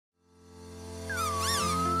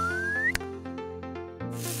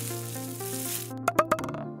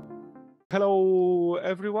Hello,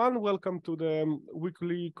 everyone. Welcome to the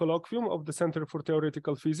weekly colloquium of the Center for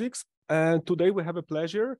Theoretical Physics. And today we have a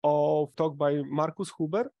pleasure of talk by Markus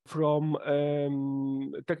Huber from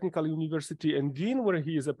Technical University in Vienna, where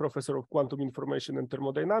he is a professor of quantum information and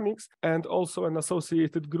thermodynamics, and also an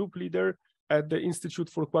associated group leader at the Institute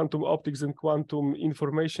for Quantum Optics and Quantum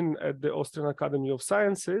Information at the Austrian Academy of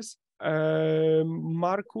Sciences.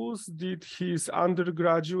 Markus did his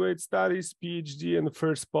undergraduate studies, PhD, and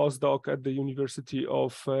first postdoc at the University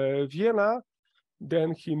of Vienna.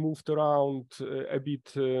 Then he moved around a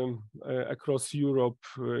bit across Europe,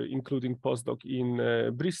 including postdoc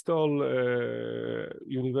in Bristol,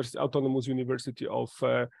 Autonomous University of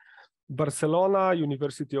Barcelona,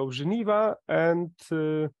 University of Geneva, and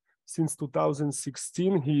since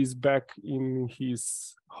 2016, he is back in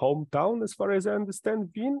his hometown, as far as I understand,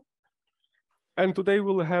 Vienna. And today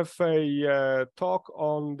we'll have a talk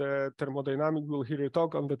on the thermodynamics. We'll hear a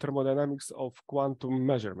talk on the thermodynamics of quantum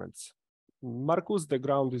measurements. Markus, the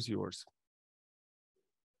ground is yours.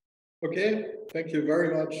 Okay, thank you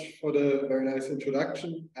very much for the very nice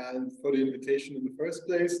introduction and for the invitation in the first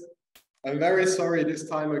place. I'm very sorry this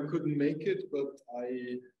time I couldn't make it, but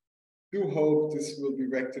I do hope this will be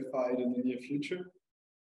rectified in the near future.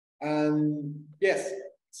 And yes,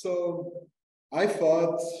 so I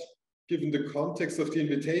thought, given the context of the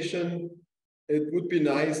invitation, it would be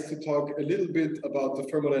nice to talk a little bit about the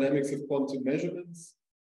thermodynamics of quantum measurements,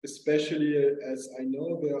 especially as I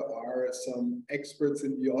know there are some experts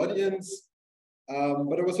in the audience.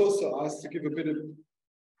 But I was also asked to give a bit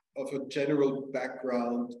of a general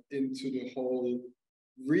background into the whole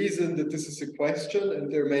reason that this is a question,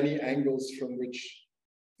 and there are many angles from which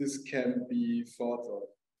this can be thought of.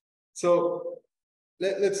 So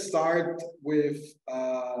let's start with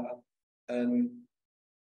an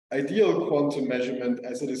ideal quantum measurement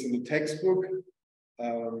as it is in the textbook.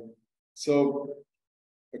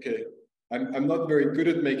 Okay, I'm not very good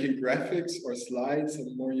at making graphics or slides.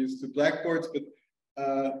 I'm more used to blackboards, but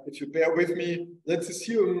if you bear with me, let's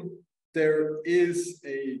assume there is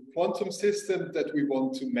a quantum system that we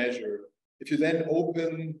want to measure. If you then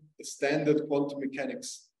open the standard quantum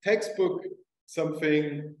mechanics textbook,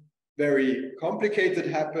 something very complicated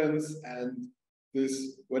happens, and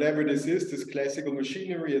this, whatever this is, this classical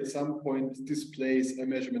machinery at some point displays a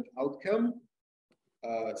measurement outcome.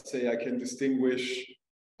 Say I can distinguish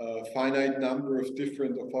a finite number of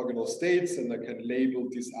different orthogonal states, and I can label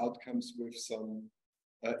these outcomes with some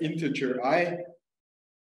integer I.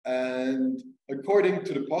 And according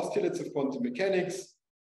to the postulates of quantum mechanics,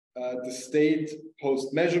 the state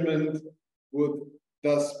post-measurement would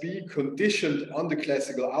thus be conditioned on the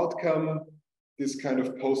classical outcome, this kind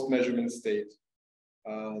of post-measurement state.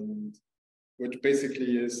 Which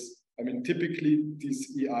basically is, I mean, typically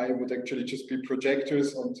these EI would actually just be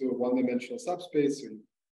projectors onto a one-dimensional subspace. So you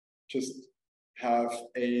just have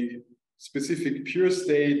a specific pure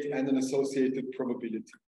state and an associated probability.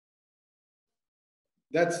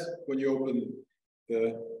 That's when you open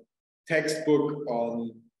the textbook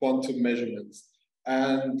on quantum measurements.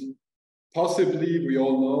 And possibly we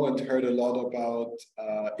all know and heard a lot about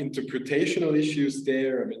interpretational issues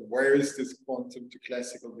there. I mean, where is this quantum to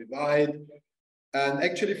classical divide? And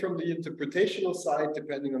actually from the interpretational side,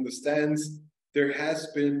 depending on the stance, there has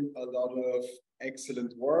been a lot of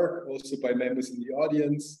excellent work also by members in the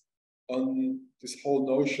audience on this whole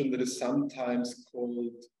notion that is sometimes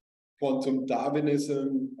called quantum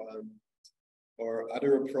Darwinism or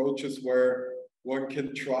other approaches where one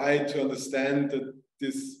can try to understand that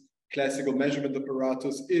this classical measurement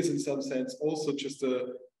apparatus is in some sense also just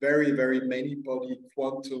a very, very many-body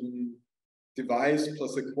quantum device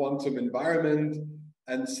plus a quantum environment,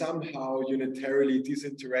 and somehow unitarily these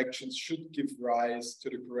interactions should give rise to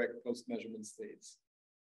the correct post-measurement states.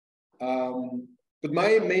 But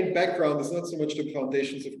my main background is not so much the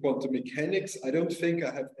foundations of quantum mechanics. I don't think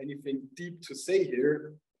I have anything deep to say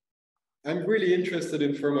here. I'm really interested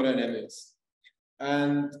in thermodynamics,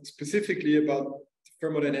 and specifically about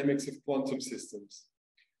thermodynamics of quantum systems.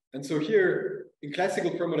 And so here in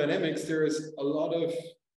classical thermodynamics, there is a lot of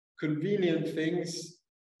convenient things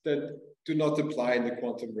that do not apply in the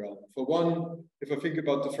quantum realm. For one, if I think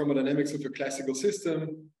about the thermodynamics of a classical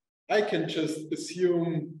system, I can just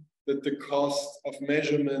assume that the cost of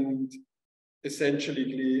measurement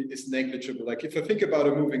essentially is negligible. Like if I think about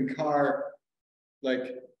a moving car,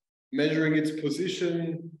 like measuring its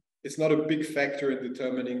position is not a big factor in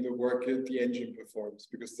determining the work that the engine performs,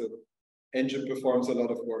 because the engine performs a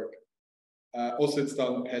lot of work. Also, it's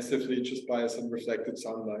done passively just by some reflected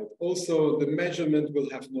sunlight. Also, the measurement will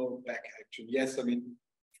have no back action. Yes, I mean,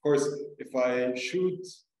 of course, if I shoot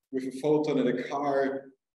with a photon at a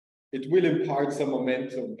car, it will impart some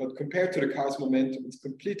momentum, but compared to the car's momentum, it's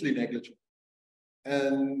completely negligible.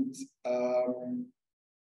 And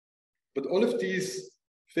but all of these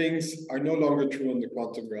things are no longer true on the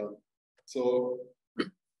quantum realm. So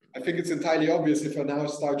I think it's entirely obvious if I now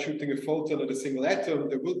start shooting a photon at a single atom,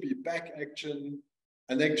 there will be back action,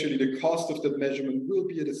 and actually the cost of that measurement will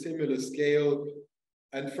be at a similar scale.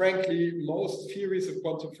 And frankly, most theories of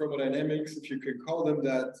quantum thermodynamics, if you can call them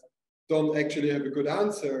that, don't actually have a good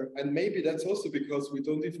answer. And maybe that's also because we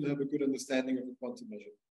don't even have a good understanding of the quantum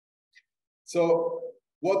measure. So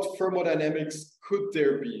what thermodynamics could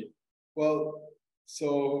there be? Well,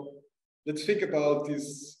 so let's think about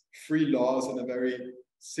these three laws in a very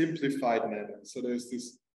simplified manner. So there's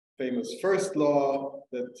this famous first law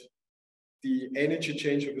that the energy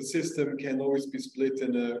change of a system can always be split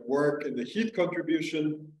in a work and the heat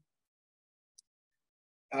contribution,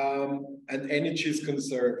 and energy is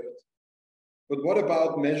conserved. But what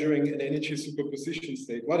about measuring an energy superposition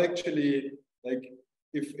state? What actually, like,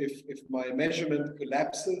 if my measurement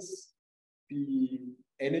collapses the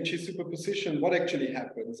energy superposition, what actually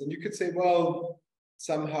happens? And you could say, well,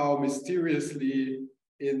 somehow mysteriously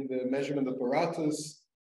in the measurement apparatus,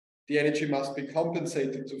 the energy must be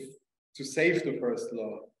compensated to save the first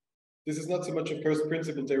law. This is not so much a first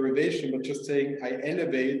principle derivation, but just saying I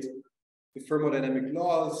elevate the thermodynamic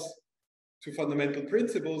laws to fundamental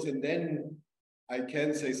principles, and then I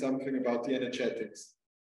can say something about the energetics.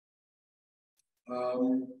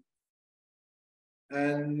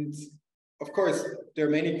 And of course, there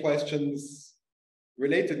are many questions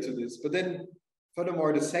related to this, but then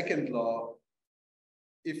furthermore, the second law,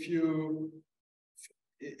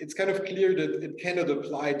 it's kind of clear that it cannot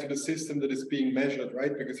apply to the system that is being measured,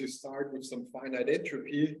 right? Because you start with some finite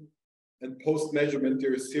entropy, and post-measurement,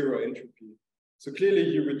 there is zero entropy. So clearly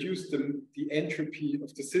you reduce the entropy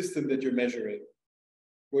of the system that you're measuring,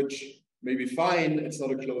 which may be fine, it's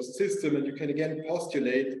not a closed system, and you can again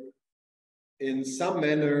postulate in some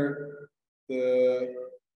manner the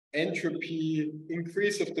entropy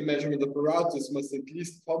increase of the measurement apparatus must at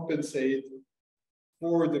least compensate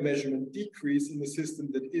for the measurement decrease in the system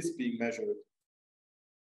that is being measured.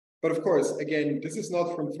 But of course, again, this is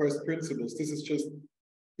not from first principles. This is just,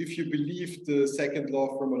 if you believe the second law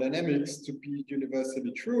of thermodynamics to be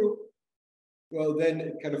universally true, well, then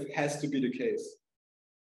it kind of has to be the case.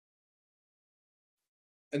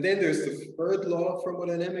 And then there's the third law of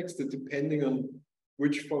thermodynamics that depending on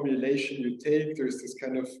which formulation you take, there's this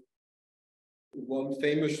kind of one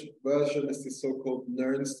famous version is the so-called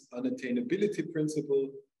Nernst unattainability principle.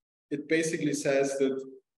 It basically says that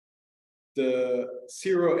the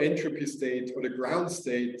zero entropy state or the ground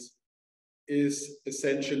state is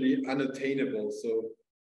essentially unattainable. So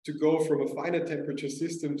to go from a finite temperature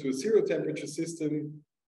system to a zero temperature system,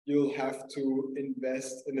 you'll have to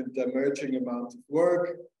invest in a diverging amount of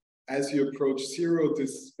work. As you approach zero,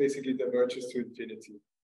 this basically diverges to infinity.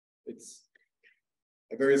 It's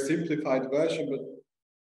a very simplified version,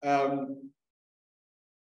 but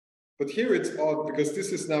here it's odd because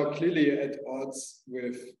this is now clearly at odds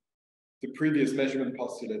with the previous measurement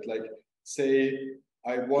postulate. Like, say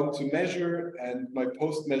I want to measure and my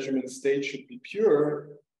post-measurement state should be pure.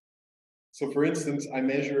 So for instance, I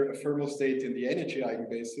measure a thermal state in the energy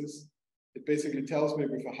eigenbasis. It basically tells me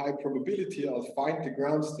with a high probability I'll find the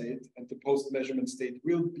ground state and the post-measurement state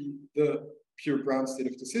will be the pure ground state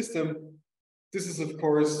of the system. This is, of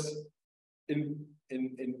course, in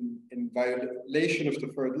violation of the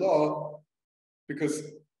third law, because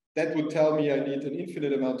that would tell me I need an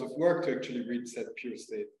infinite amount of work to actually reach that pure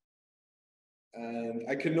state. And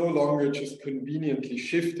I can no longer just conveniently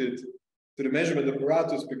shift it to the measurement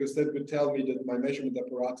apparatus, because that would tell me that my measurement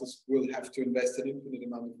apparatus will have to invest an infinite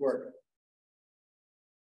amount of work.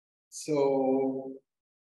 So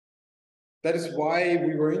that is why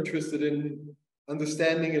we were interested in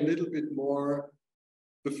understanding a little bit more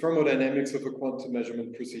the thermodynamics of a quantum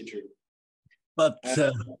measurement procedure. But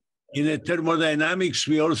in a thermodynamics,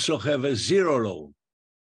 we also have a zero law.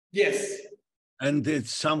 Yes. And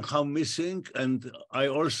it's somehow missing. And I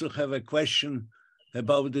also have a question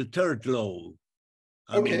about the third law.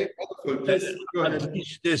 Okay, wonderful. Please, go ahead. At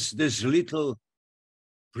least this little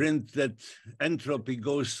print that entropy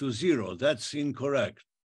goes to zero, that's incorrect.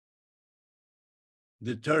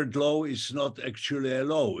 The third law is not actually a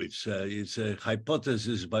law. It's a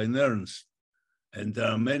hypothesis by Nernst. And there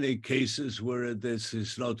are many cases where this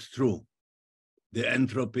is not true. The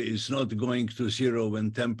entropy is not going to zero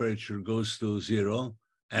when temperature goes to zero,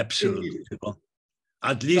 absolute zero,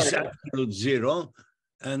 at least absolute zero.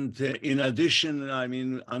 And in addition, I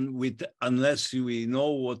mean, unless we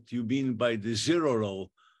know what you mean by the zero law,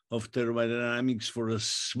 of thermodynamics for a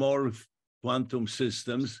small quantum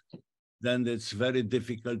systems, then it's very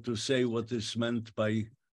difficult to say what is meant by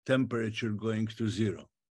temperature going to zero.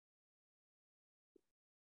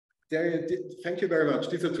 Thank you very much.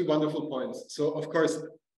 These are two wonderful points. So, of course,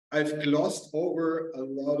 I've glossed over a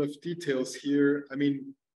lot of details here. I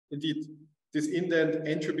mean, indeed, this indent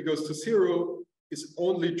entropy goes to zero is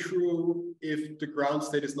only true if the ground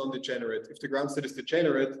state is non-degenerate. If the ground state is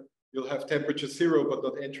degenerate, you'll have temperature zero, but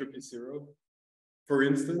not entropy zero, for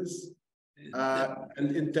instance.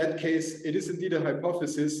 And in that case, it is indeed a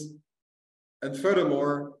hypothesis. And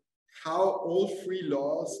furthermore, how all three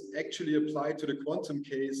laws actually apply to the quantum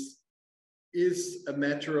case is a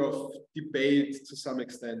matter of debate to some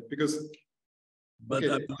extent, because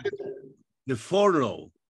the four law,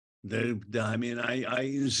 I mean, I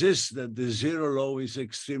insist that the zero law is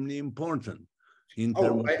extremely important.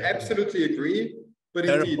 I absolutely agree, but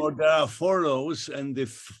therefore, indeed, there are four laws, and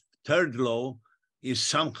the third law is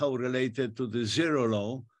somehow related to the zero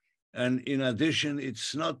law. And in addition,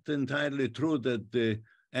 it's not entirely true that the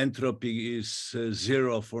entropy is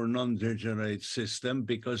zero for non-degenerate system,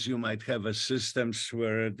 because you might have a systems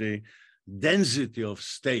where the density of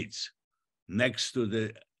states next to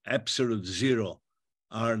the absolute zero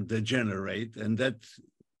are degenerate, and that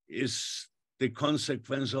is the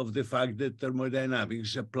consequence of the fact that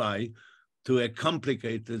thermodynamics apply to a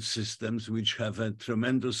complicated systems which have a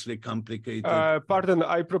tremendously complicated... Pardon,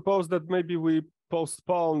 I propose that maybe we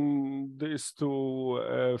postpone this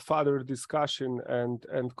to further discussion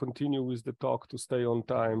and continue with the talk to stay on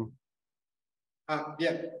time.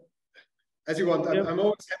 Yeah, as you want. I'm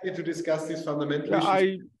always happy to discuss these fundamental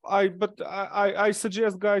issues. I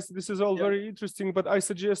suggest, guys, this is all very interesting, but I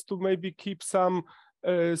suggest to maybe keep some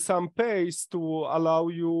pace to allow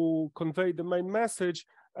you convey the main message,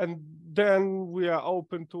 and then we are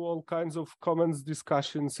open to all kinds of comments,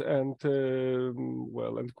 discussions, and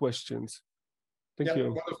and questions. Thank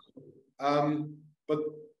you. Wonderful. But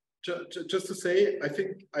just to say, I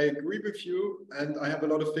think I agree with you, and I have a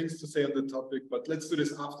lot of things to say on the topic, but let's do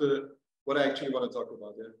this after what I actually want to talk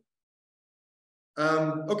about.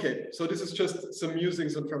 Okay, so this is just some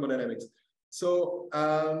musings on thermodynamics. So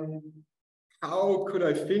how could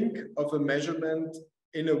I think of a measurement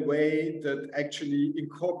in a way that actually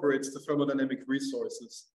incorporates the thermodynamic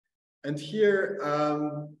resources? And here,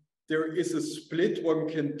 there is a split one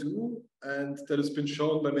can do, and that has been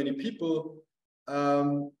shown by many people,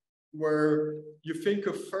 where you think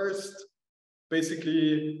of first,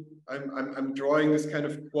 basically, I'm drawing this kind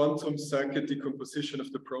of quantum circuit decomposition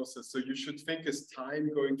of the process. So you should think as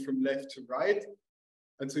time going from left to right.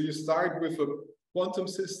 And so you start with a quantum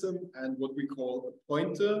system and what we call a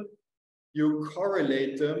pointer. You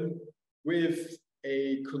correlate them with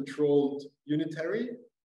a controlled unitary,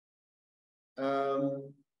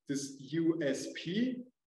 this USP,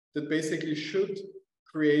 that basically should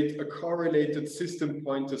create a correlated system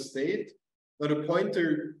pointer state. Now the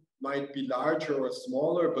pointer might be larger or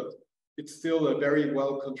smaller, but it's still a very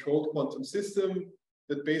well-controlled quantum system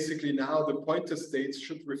that basically now the pointer states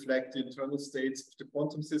should reflect the internal states of the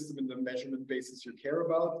quantum system in the measurement basis you care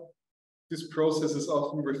about. This process is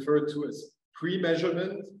often referred to as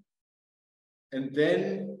pre-measurement. And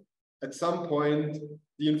then at some point,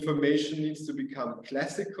 the information needs to become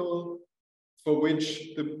classical, for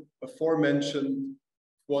which the aforementioned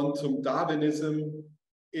quantum Darwinism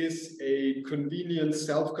is a convenient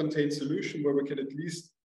self-contained solution where we can at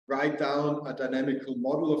least write down a dynamical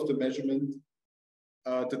model of the measurement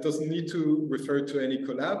that doesn't need to refer to any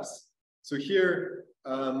collapse. So here,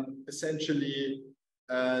 essentially,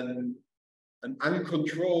 an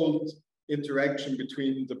uncontrolled interaction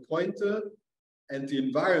between the pointer and the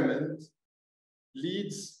environment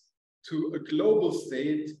leads to a global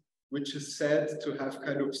state which is said to have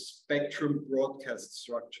kind of spectrum broadcast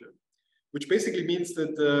structure, which basically means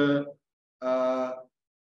that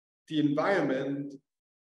the environment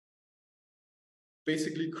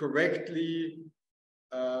basically correctly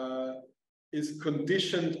is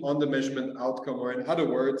conditioned on the measurement outcome, or in other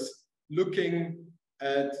words, looking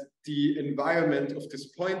at the environment of this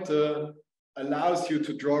pointer allows you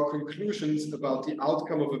to draw conclusions about the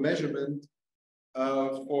outcome of a measurement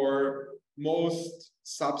for most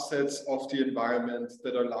subsets of the environment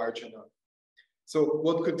that are large enough. So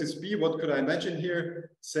what could this be? What could I imagine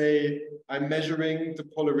here? Say I'm measuring the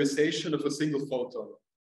polarization of a single photon.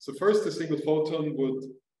 So first the single photon would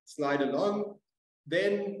slide along,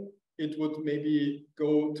 then it would maybe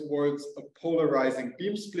go towards a polarizing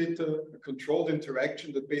beam splitter, a controlled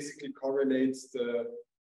interaction that basically correlates the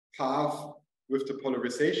path with the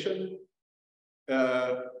polarization,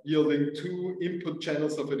 yielding two input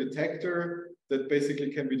channels of a detector that basically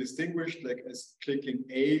can be distinguished like as clicking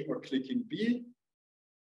A or clicking B.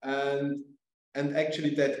 And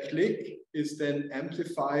actually that click is then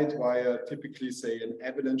amplified via typically say an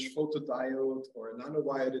avalanche photodiode or a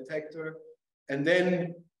nanowire detector. And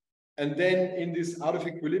then in this out of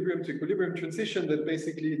equilibrium to equilibrium transition, that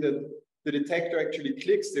basically the detector actually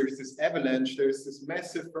clicks, there's this avalanche, there's this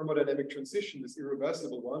massive thermodynamic transition, this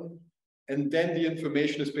irreversible one. And then the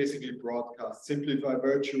information is basically broadcast simply by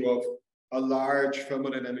virtue of a large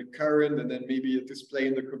thermodynamic current, and then maybe a display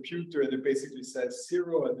in the computer, and it basically says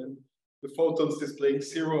 0, and then the photons displaying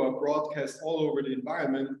 0 are broadcast all over the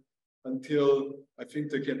environment until I think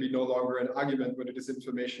there can be no longer an argument whether this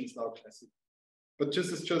information is now classical. But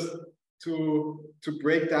just to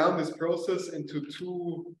break down this process into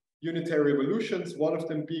two unitary evolutions, one of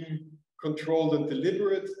them being controlled and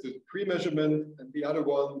deliberate, the pre-measurement, and the other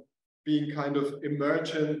one being kind of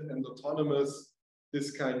emergent and autonomous,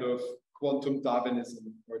 this kind of quantum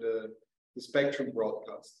Darwinism or the spectrum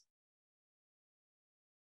broadcast.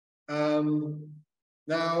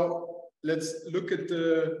 Now let's look at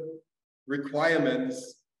the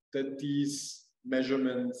requirements that these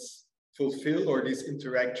measurements fulfill, or these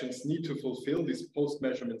interactions need to fulfill, these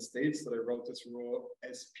post-measurement states that I wrote as rho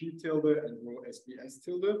SP tilde and rho SBS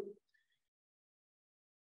tilde.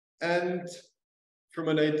 And from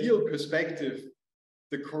an ideal perspective,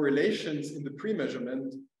 the correlations in the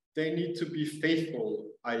pre-measurement, they need to be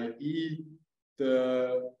faithful, i.e.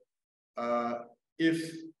 if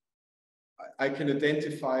I can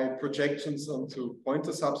identify projections onto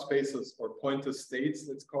pointer subspaces or pointer states,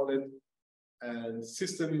 let's call it, and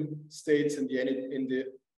system states in the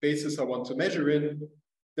basis I want to measure in,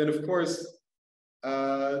 then of course,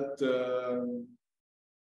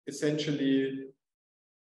 essentially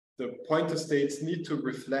the pointer states need to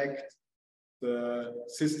reflect the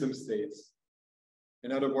system states.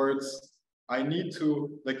 In other words, I need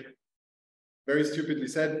to, like very stupidly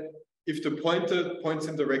said, if the pointer points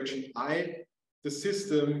in direction I, the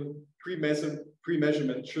system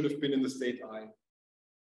pre-measurement should have been in the state I.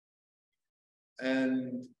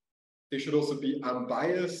 And they should also be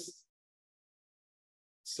unbiased.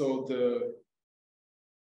 So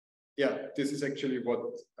this is actually what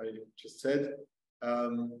I just said.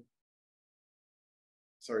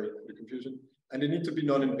 Sorry for the confusion. And they need to be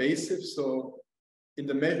non-invasive. So in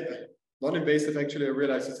the non-invasive, actually, I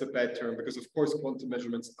realize it's a bad term because of course quantum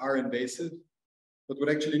measurements are invasive. But what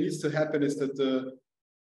actually needs to happen is that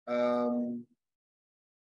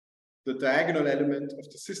the diagonal element of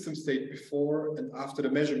the system state before and after the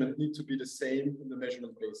measurement need to be the same in the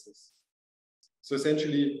measurement basis. So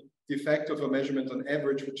essentially, the effect of a measurement on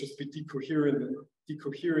average would just be decohering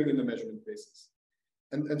in the measurement basis.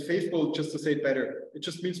 And faithful, just to say it better, it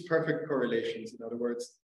just means perfect correlations. In other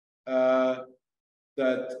words,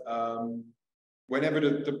 whenever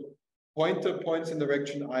the pointer points in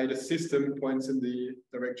direction I, the system points in the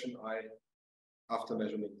direction I after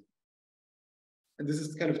measurement. And this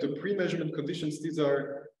is kind of the pre-measurement conditions. These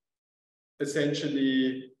are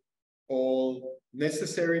essentially all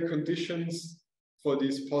necessary conditions for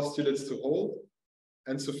these postulates to hold,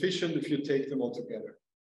 and sufficient if you take them all together.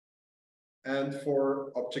 And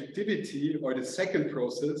for objectivity, or the second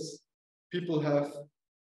process, people have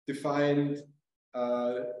defined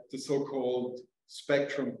the so-called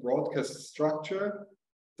spectrum broadcast structure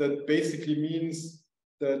that basically means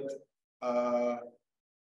that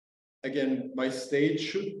again, my state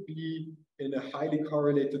should be in a highly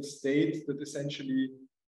correlated state that essentially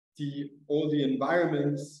all the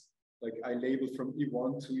environments, like I label from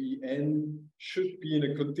E1 to En, should be in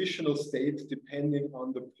a conditional state depending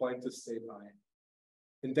on the pointer state I.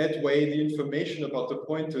 In that way, the information about the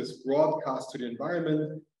pointer is broadcast to the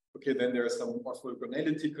environment. Okay, then there are some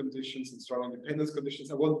orthogonality conditions and strong independence conditions.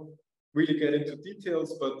 I won't really get into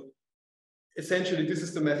details, but essentially this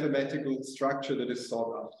is the mathematical structure that is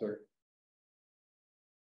sought after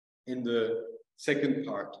in the second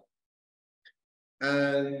part.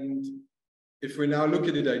 And if we now look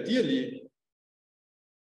at it ideally,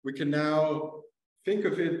 we can now think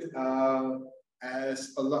of it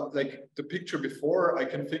as a lot like the picture before. I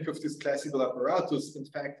can think of this classical apparatus, in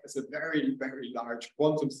fact, as a very, very large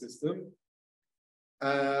quantum system.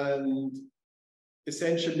 And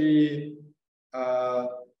essentially,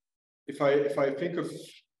 if I think of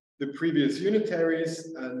the previous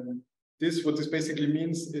unitaries, and what this basically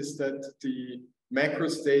means is that the macro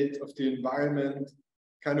state of the environment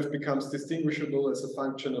kind of becomes distinguishable as a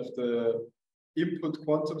function of the input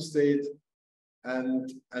quantum state.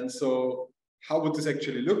 And so how would this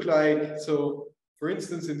actually look like? So for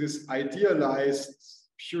instance, in this idealized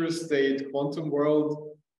pure state quantum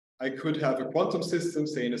world, I could have a quantum system,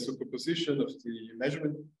 say in a superposition of the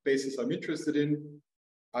measurement basis I'm interested in.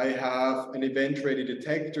 I have an event-ready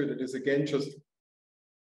detector that is again just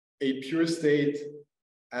a pure state,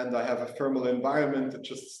 and I have a thermal environment that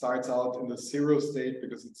just starts out in the 0 state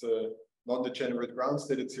because it's a non-degenerate ground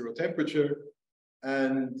state at 0 temperature.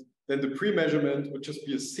 And then the pre-measurement would just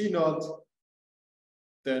be a C0.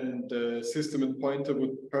 Then the system and pointer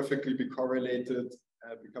would perfectly be correlated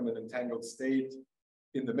and become an entangled state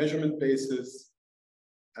in the measurement basis.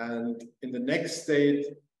 And in the next state,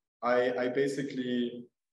 I basically,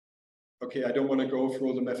 okay, I don't want to go through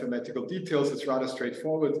all the mathematical details. It's rather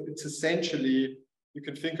straightforward. It's essentially, you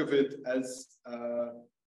can think of it as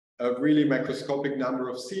a really macroscopic number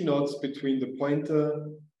of C0s between the pointer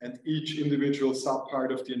and each individual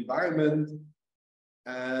subpart of the environment.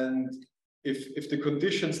 And if the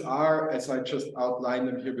conditions are, as I just outlined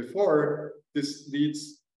them here before, this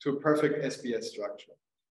leads to a perfect SBS structure.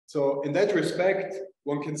 So in that respect,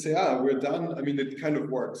 one can say, we're done. I mean, it kind of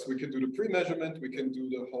works. We can do the pre-measurement, we can do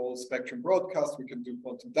the whole spectrum broadcast, we can do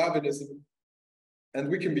quantum Darwinism, and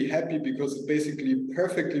we can be happy because it basically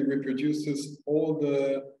perfectly reproduces all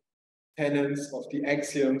the tenets of the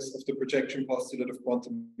axioms of the projection postulate of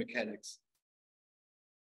quantum mechanics.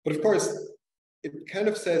 But of course, it kind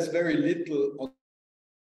of says very little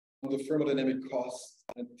on the thermodynamic costs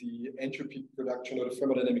and the entropy production or the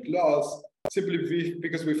thermodynamic laws, simply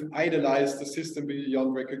because we've idealized the system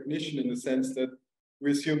beyond recognition in the sense that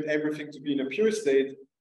we assumed everything to be in a pure state,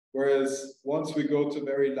 whereas once we go to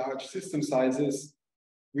very large system sizes,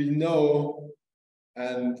 we know,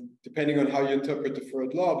 and depending on how you interpret the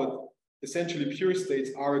third law, but essentially pure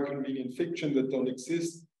states are a convenient fiction that don't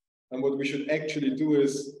exist. And what we should actually do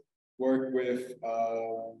is work with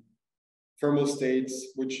thermal states,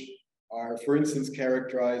 which are, for instance,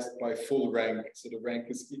 characterized by full rank. So the rank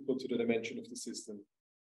is equal to the dimension of the system.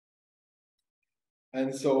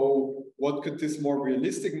 And so what could this more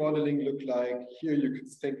realistic modeling look like? Here you could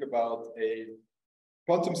think about a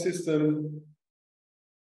quantum system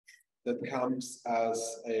that comes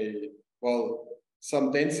as a, well,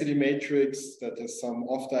 some density matrix that has some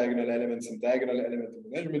off-diagonal elements and diagonal elements in the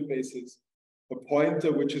measurement basis, a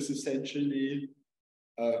pointer which is essentially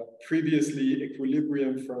a previously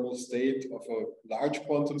equilibrium thermal state of a large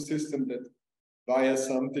quantum system that via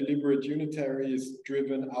some deliberate unitary is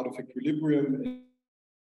driven out of equilibrium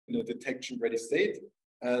in a detection-ready state.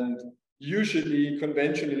 And usually,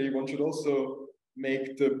 conventionally, one should also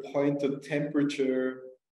make the pointer temperature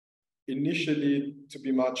initially to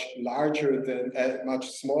be much larger than,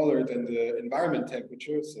 much smaller than the environment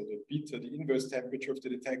temperature. So the beta, the inverse temperature of the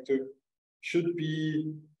detector, should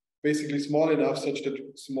be basically small enough such that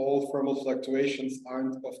small thermal fluctuations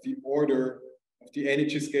aren't of the order of the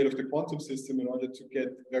energy scale of the quantum system in order to get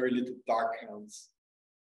very little dark counts.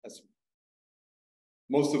 As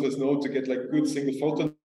most of us know, to get like good single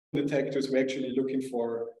photon detectors, we're actually looking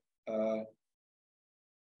for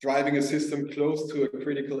driving a system close to a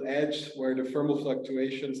critical edge where the thermal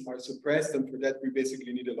fluctuations are suppressed, and for that we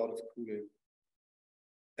basically need a lot of cooling.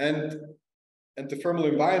 And the thermal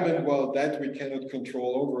environment, well, that we cannot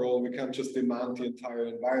control overall. We can't just demand the entire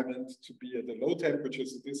environment to be at a low temperature.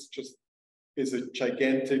 So this just is a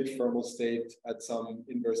gigantic thermal state at some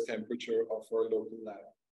inverse temperature of our local lab.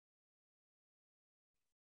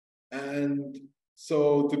 And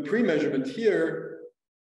so the pre-measurement here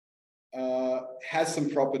has some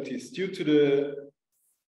properties due to the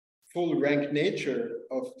full rank nature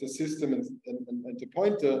of the system and the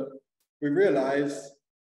pointer. We realize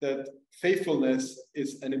that faithfulness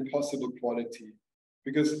is an impossible quality,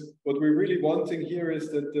 because what we're really wanting here is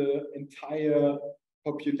that the entire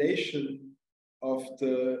population of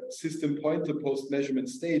the system pointer post-measurement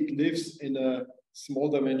state lives in a small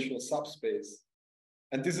dimensional subspace.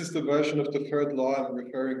 And this is the version of the third law I'm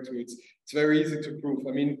referring to. It's very easy to prove.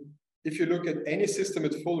 I mean, if you look at any system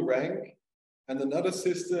at full rank and another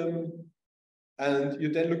system, and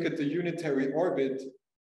you then look at the unitary orbit,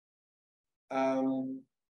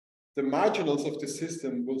 the marginals of the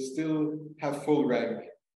system will still have full rank.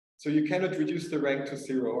 So you cannot reduce the rank to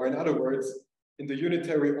 0. Or in other words, in the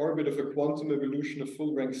unitary orbit of a quantum evolution of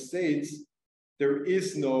full rank states, there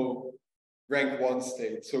is no rank 1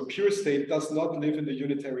 state. So pure state does not live in the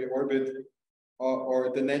unitary orbit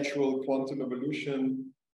or the natural quantum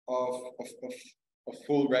evolution of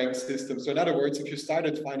full rank systems. So in other words, if you start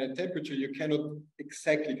at finite temperature, you cannot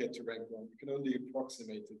exactly get to rank 1. You can only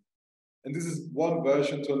approximate it. And this is one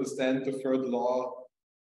version to understand the third law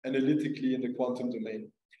analytically in the quantum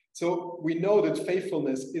domain. So we know that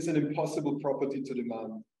faithfulness is an impossible property to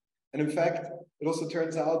demand. And in fact, it also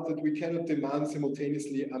turns out that we cannot demand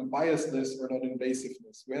simultaneously unbiasedness or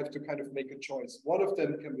non-invasiveness. We have to kind of make a choice. One of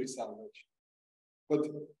them can be salvaged. But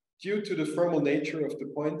due to the thermal nature of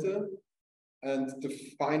the pointer and the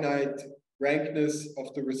finite rankness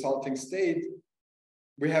of the resulting state,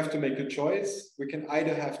 we have to make a choice. We can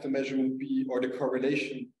either have the measurement be, or the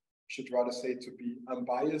correlation, should rather say, to be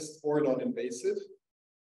unbiased or non-invasive.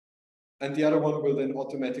 And the other one will then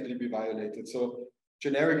automatically be violated. So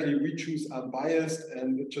generically, we choose unbiased,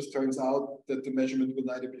 and it just turns out that the measurement will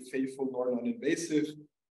neither be faithful nor non-invasive,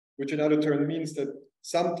 which in other turn means that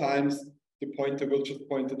sometimes the pointer will just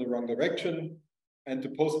point in the wrong direction, and the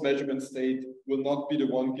post-measurement state will not be the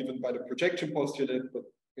one given by the projection postulate, but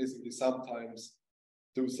basically sometimes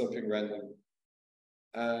do something random.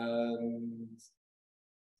 And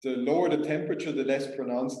the lower the temperature, the less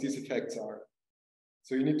pronounced these effects are.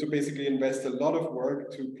 So you need to basically invest a lot of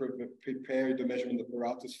work to prepare the measurement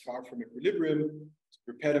apparatus far from equilibrium, to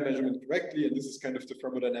prepare the measurement correctly. And this is kind of the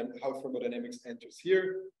how thermodynamics enters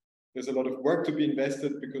here. There's a lot of work to be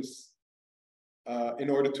invested because in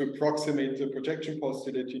order to approximate the projection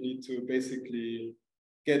postulate, you need to basically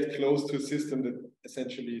get close to a system that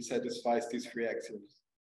essentially satisfies these three axioms.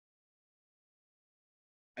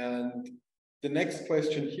 And the next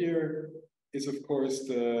question here is, of course,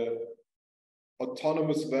 the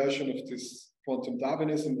autonomous version of this quantum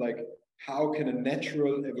Darwinism, like how can a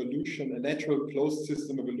natural evolution, a natural closed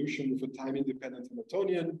system evolution with a time-independent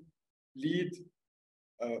Hamiltonian lead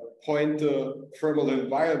a pointer thermal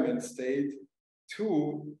environment state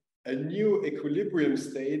to a new equilibrium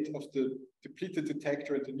state of the depleted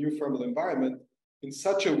detector and the new thermal environment in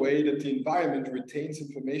such a way that the environment retains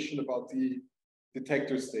information about the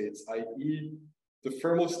detector states, i.e. the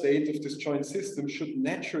thermal state of this joint system should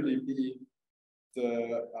naturally be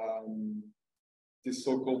the this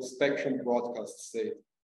so-called spectrum broadcast state.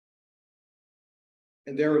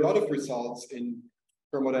 And there are a lot of results in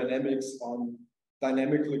thermodynamics on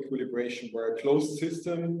dynamical equilibration, where a closed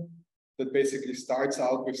system that basically starts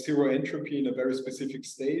out with zero entropy in a very specific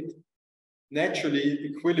state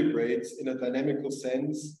naturally equilibrates in a dynamical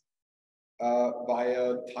sense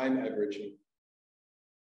via time averaging.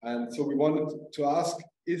 And so we wanted to ask,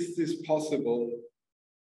 is this possible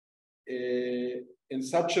in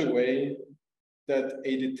such a way that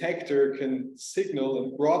a detector can signal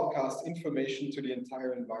and broadcast information to the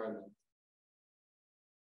entire environment?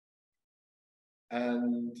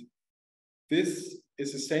 And this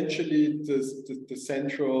is essentially the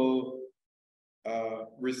central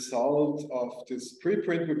result of this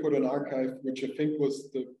preprint we put on arXiv, which I think was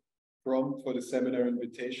the prompt for the seminar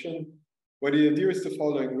invitation, where the idea is the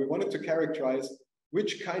following. We wanted to characterize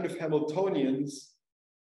which kind of Hamiltonians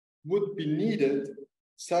would be needed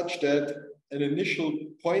such that an initial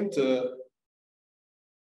pointer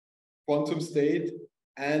quantum state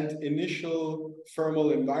and initial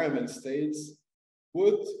thermal environment states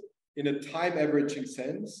would, in a time averaging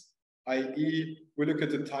sense, i.e. we look at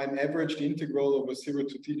the time average, the integral over 0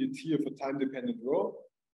 to t dt of a time-dependent rho,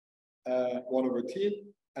 1 over t,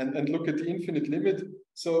 and look at the infinite limit.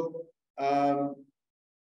 So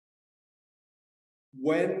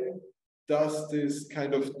when does this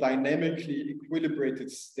kind of dynamically equilibrated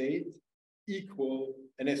state equal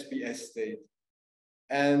an SBS state?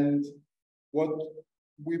 And what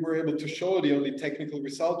we were able to show, the only technical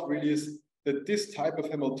result really, is that this type of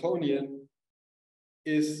Hamiltonian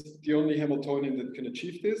is the only Hamiltonian that can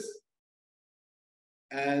achieve this.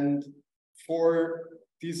 And for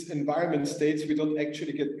these environment states, we don't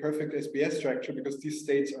actually get perfect SBS structure because these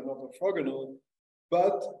states are not orthogonal,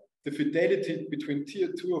 but the fidelity between tier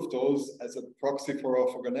 2 of those as a proxy for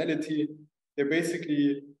orthogonality, they're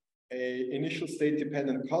basically a initial state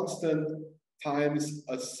dependent constant times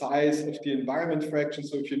a size of the environment fraction.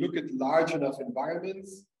 So if you look at large enough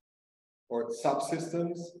environments or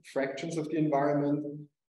subsystems, fractions of the environment,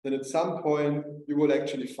 then at some point you will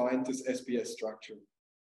actually find this SBS structure.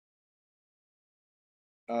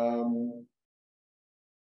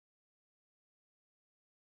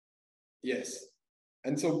 Yes.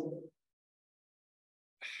 And so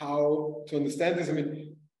how to understand this? I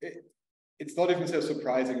mean, it's not even so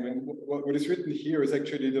surprising. I mean, what is written here is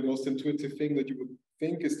actually the most intuitive thing that you would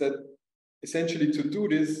think, is that essentially to do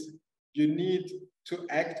this, you need to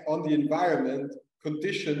act on the environment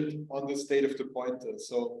conditioned on the state of the pointer.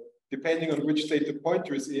 So depending on which state the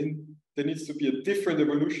pointer is in, there needs to be a different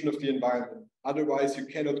evolution of the environment. Otherwise, you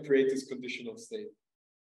cannot create this conditional state.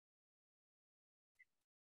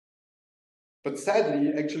 But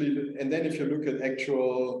sadly, actually, and then if you look at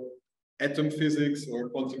actual atom physics or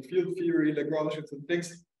quantum field theory, Lagrangians and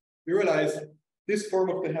things, you realize this form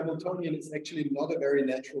of the Hamiltonian is actually not a very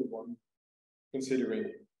natural one,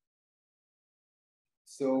 considering.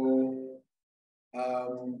 So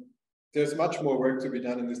there's much more work to be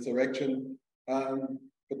done in this direction.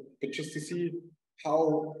 But just to see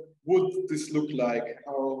how would this look like,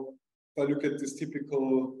 how, if I look at this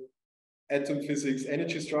typical atom physics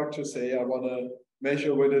energy structure, say I want to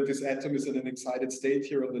measure whether this atom is in an excited state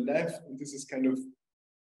here on the left, and this is kind of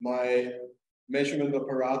my measurement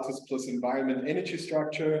apparatus plus environment energy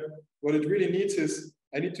structure. What it really needs is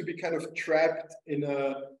I need to be kind of trapped in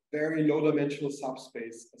a very low dimensional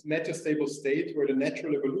subspace, a metastable state where the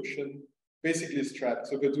natural evolution basically is trapped.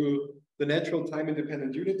 So if I do the natural time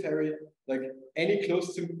independent unitary, like any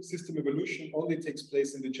closed system evolution only takes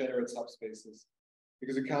place in degenerate subspaces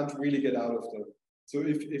because you can't really get out of them. So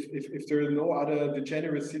if there are no other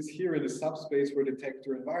degeneracies here in the subspace where the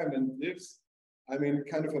detector environment lives, I'm in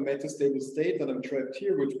kind of a metastable state that I'm trapped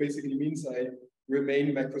here, which basically means I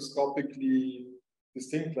remain macroscopically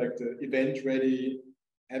distinct, like the event-ready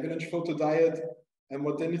avalanche photodiode. And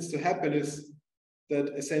what then needs to happen is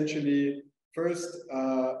that essentially first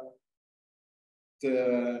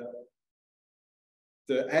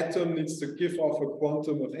the atom needs to give off a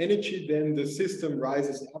quantum of energy, then the system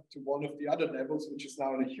rises up to one of the other levels, which is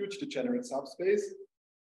now in a huge degenerate subspace.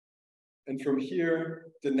 And from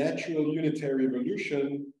here, the natural unitary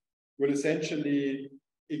evolution will essentially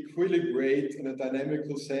equilibrate in a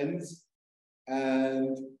dynamical sense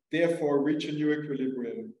and therefore reach a new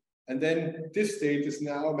equilibrium. And then this state is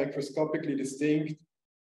now macroscopically distinct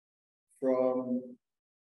from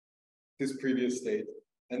this previous state.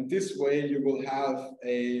 And this way you will have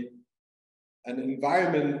an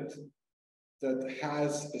environment that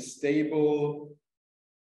has a stable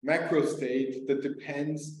macro state that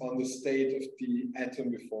depends on the state of the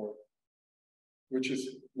atom before, which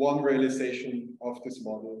is one realization of this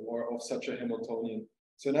model or of such a Hamiltonian.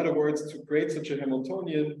 So in other words, to create such a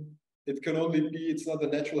Hamiltonian, it can only be, it's not a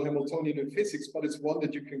natural Hamiltonian in physics, but it's one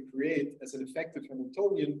that you can create as an effective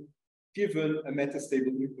Hamiltonian given a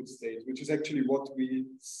metastable input state, which is actually what we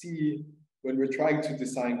see when we're trying to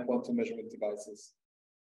design quantum measurement devices.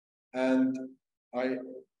 And I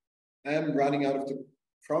am running out of the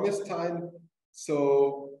promised time,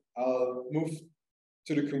 so I'll move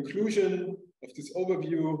to the conclusion of this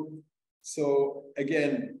overview. So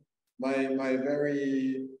again, my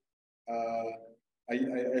very,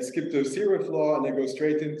 I skipped the 0th law and I go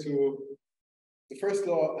straight into the first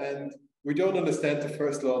law, and we don't understand the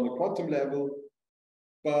first law on the quantum level,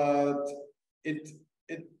 but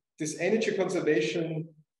this energy conservation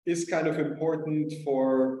is kind of important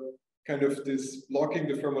for kind of this blocking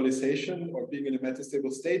the thermalization or being in a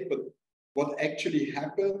metastable state. But what actually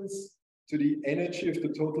happens to the energy of the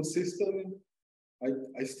total system,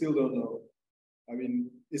 I still don't know. I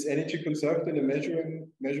mean, is energy conserved in a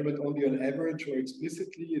measurement only on average or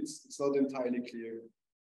explicitly? It's not entirely clear.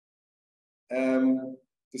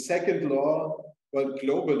 The second law, well,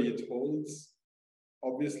 globally it holds.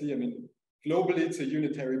 Obviously, I mean, globally it's a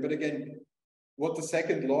unitary, but again, what the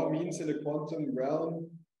second law means in the quantum realm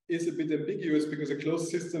is a bit ambiguous because a closed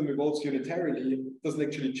system evolves unitarily, doesn't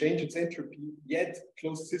actually change its entropy, yet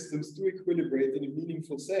closed systems do equilibrate in a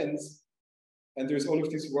meaningful sense. And there's all of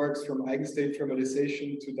these works from eigenstate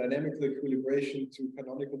thermalization to dynamical equilibration to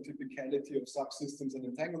canonical typicality of subsystems and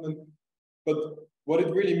entanglement. But what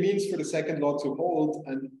it really means for the second law to hold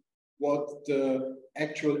and what the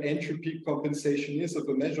actual entropy compensation is of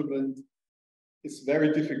a measurement is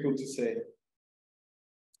very difficult to say.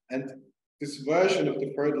 And this version of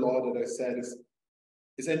the third law that I said is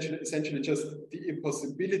essentially just the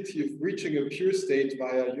impossibility of reaching a pure state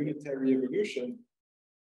via unitary evolution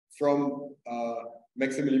from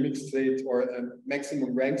maximally mixed state or a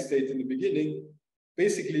maximum rank state in the beginning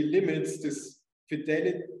basically limits this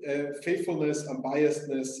fidelity, faithfulness,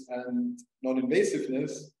 unbiasedness, and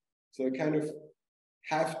non-invasiveness. So I kind of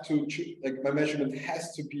have to, like, my measurement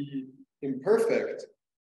has to be imperfect.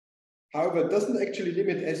 However, it doesn't actually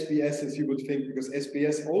limit SBS as you would think, because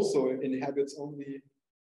SBS also inhabits only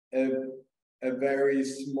a very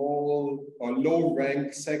small or low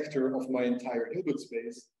rank sector of my entire Hilbert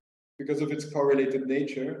space because of its correlated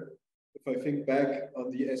nature. If I think back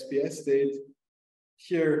on the SBS state,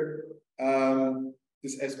 here,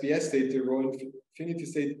 this SBS state, the row infinity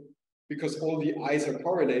state, because all the i's are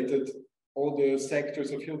correlated, all the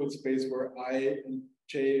sectors of Hilbert space where I and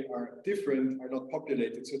J are different are not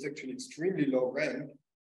populated. So it's actually extremely low rank,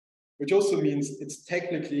 which also means it's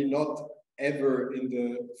technically not ever in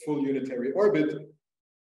the full unitary orbit,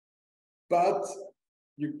 but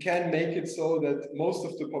you can make it so that most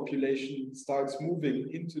of the population starts moving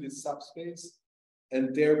into this subspace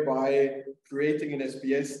and thereby creating an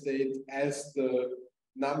SBS state as the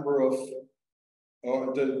number of,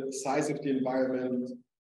 or the size of the environment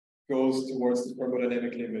goes towards the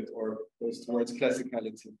thermodynamic limit or goes towards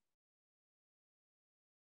classicality.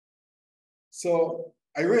 So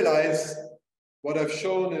I realize what I've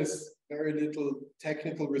shown is very little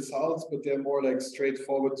technical results, but they're more like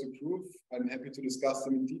straightforward to prove. I'm happy to discuss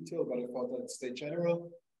them in detail, but I thought I'd stay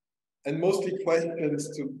general. And mostly questions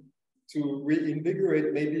to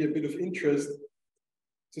reinvigorate maybe a bit of interest,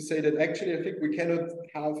 to say that actually I think we cannot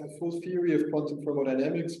have a full theory of quantum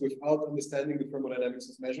thermodynamics without understanding the thermodynamics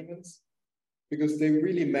of measurements, because they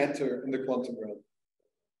really matter in the quantum realm.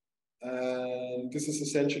 And this is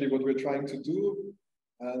essentially what we're trying to do.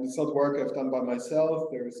 And it's not work I've done by myself.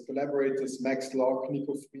 There's collaborators, Max Locke,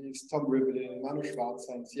 Nico Fries, Tom Rivlin, Manu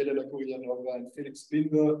Schwarzhans, Jelena Kurjanova, and Felix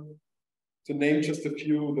Binder, to name just a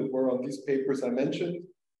few that were on these papers I mentioned.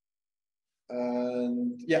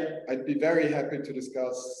 And yeah, I'd be very happy to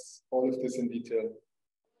discuss all of this in detail.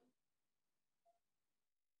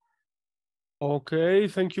 Okay,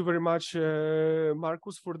 thank you very much,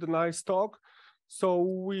 Markus, for the nice talk. So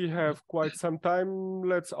we have quite some time.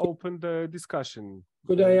 Let's open the discussion.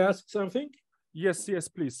 Could I ask something? Yes, yes,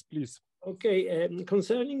 please, please. Okay,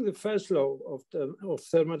 concerning the first law of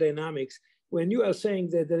thermodynamics, when you are saying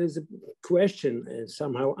that there is a question,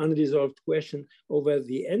 somehow unresolved question over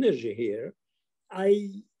the energy here,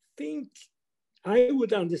 I think I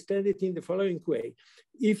would understand it in the following way.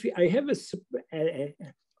 If I have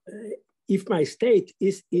if my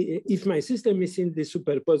system is in the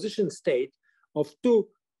superposition state of two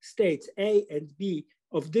states, A and B,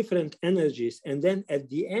 of different energies, and then at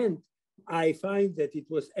the end, I find that it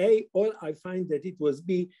was A or I find that it was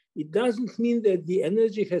B, it doesn't mean that the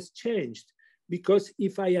energy has changed, because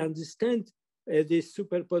if I understand this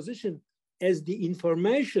superposition as the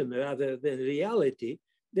information rather than reality,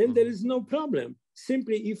 then there is no problem.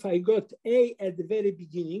 Simply, if I got A at the very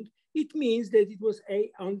beginning, it means that it was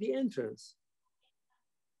A on the entrance.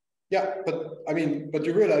 Yeah, but I mean, but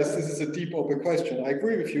you realize this is a deep open question. I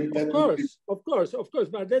agree with you. Of course,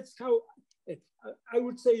 but that's how, I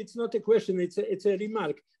would say it's not a question, it's a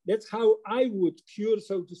remark. That's how I would cure,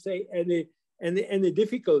 so to say, any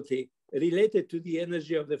difficulty related to the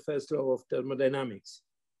energy of the first law of thermodynamics.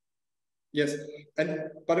 Yes,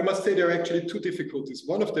 but I must say there are actually two difficulties.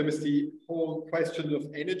 One of them is the whole question of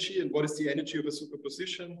energy and what is the energy of a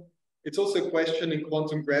superposition. It's also a question in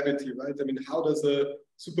quantum gravity, right? I mean, how does a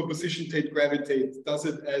superposition state gravitate? Does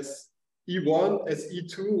it as E1, as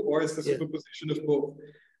E2, or as the superposition of both?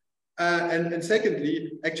 And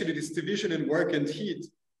secondly, actually this division in work and heat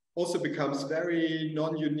also becomes very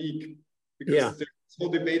non-unique, because there's no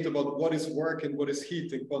debate about what is work and what is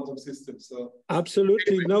heat in quantum systems. So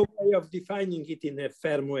absolutely no way of defining it in a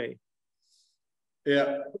firm way.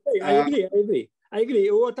 Yeah, okay, I agree.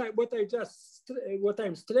 What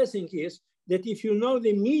I'm stressing is that if you know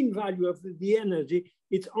the mean value of the energy,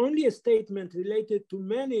 it's only a statement related to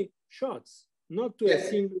many shots, not to a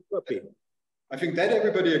single copy. I think that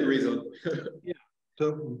everybody agrees on. Yeah.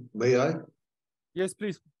 So, may I? Yes,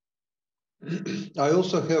 please. I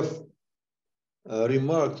also have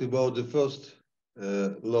remarked about the first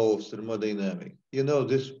law of thermodynamics. You know,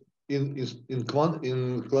 this in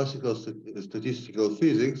classical statistical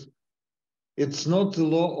physics, it's not the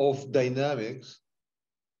law of dynamics,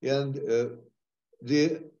 and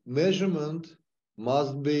the measurement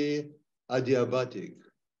must be adiabatic.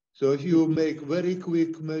 So if you make very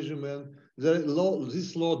quick measurement,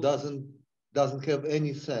 this law doesn't have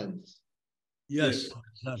any sense. Yes.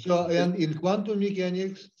 So, and in quantum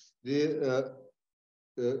mechanics, the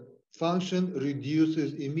function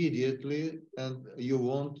reduces immediately, and you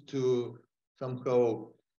want to somehow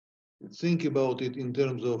think about it in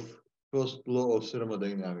terms of first law of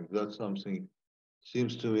thermodynamics. That's something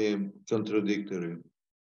seems to me contradictory.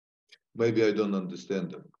 Maybe I don't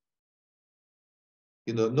understand them.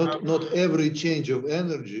 You know, not every change of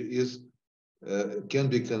energy is can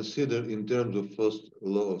be considered in terms of first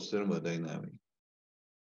law of thermodynamics.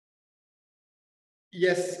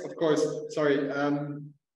 Yes, of course. Sorry,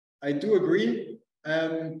 I do agree,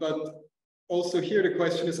 but also here the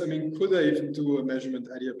question is, I mean, could I even do a measurement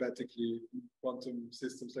adiabatically in quantum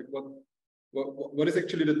systems? Like, what is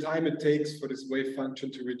actually the time it takes for this wave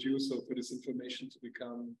function to reduce, or for this information to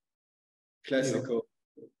become classical?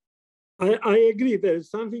 I agree. There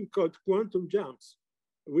is something called quantum jumps,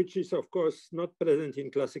 which is, of course, not present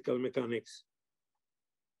in classical mechanics.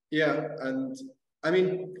 Yeah, and I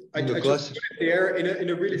mean, I just put it there in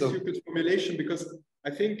a really stupid formulation, because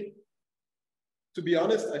I think, to be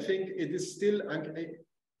honest, I think it is still,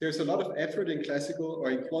 there's a lot of effort in classical or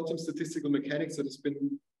in quantum statistical mechanics that has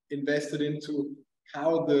been invested into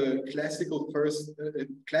how the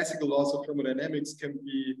classical laws of thermodynamics can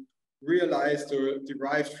be realized or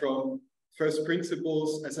derived from first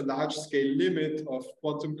principles as a large-scale limit of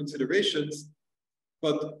quantum considerations.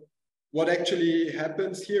 But what actually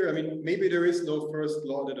happens here, I mean, maybe there is no first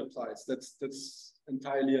law that applies. That's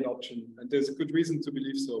entirely an option, and there's a good reason to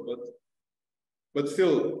believe so. But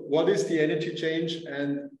still, what is the energy change,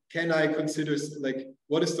 and can I consider, like,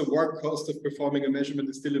 what is the work cost of performing a measurement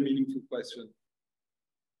is still a meaningful question.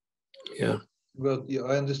 Yeah. Well, yeah,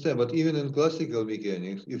 I understand, but even in classical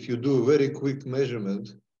mechanics, if you do a very quick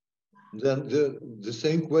measurement, then the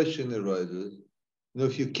same question arises. You know,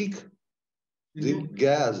 if you kick the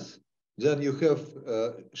gas, then you have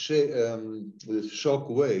shock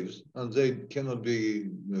waves, and they cannot be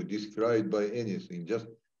described by anything, just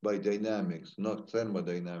by dynamics, not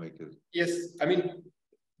thermodynamics. Yes, I mean,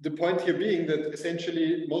 the point here being that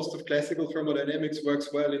essentially most of classical thermodynamics works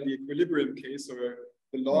well in the equilibrium case, or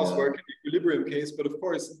the laws work in the equilibrium case, but of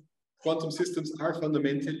course, quantum systems are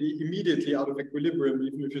fundamentally immediately out of equilibrium,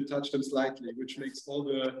 even if you touch them slightly, which makes all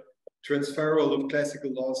the transferal of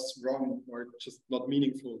classical laws wrong or just not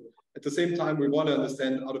meaningful. At the same time, we want to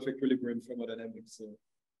understand out of equilibrium thermodynamics. So.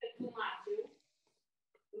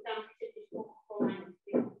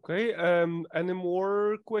 Okay, any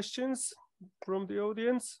more questions from the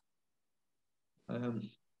audience?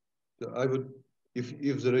 I would,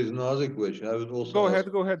 if there is no other question, I would also go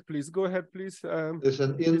ahead, please. Go ahead, please.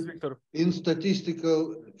 Victor. In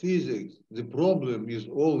statistical physics, the problem is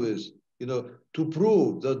always, you know, to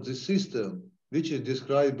prove that the system, which is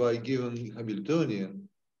described by given Hamiltonian,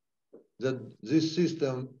 that this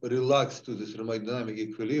system relaxed to the thermodynamic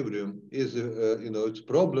equilibrium is, you know, it's a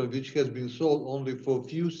problem which has been solved only for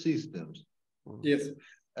few systems. Yes.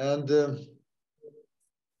 And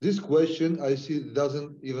this question, I see,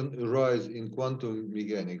 doesn't even arise in quantum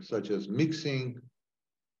mechanics, such as mixing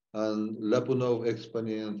and Lyapunov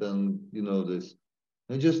exponent and, you know, this.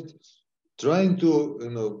 And just trying to,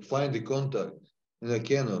 you know, find the contact, and I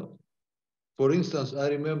cannot. For instance, I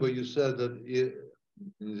remember you said that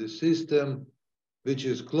in the system which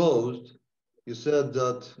is closed, you said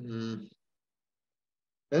that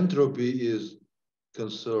entropy is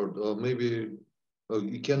conserved, or maybe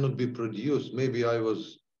it cannot be produced. Maybe I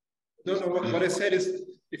was... No, what I said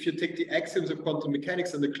is, if you take the axioms of quantum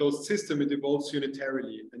mechanics and the closed system, it evolves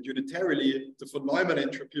unitarily. And unitarily, the von Neumann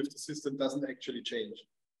entropy of the system doesn't actually change.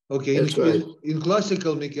 Okay, in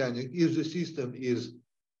classical mechanics, if the system is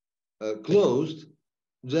closed,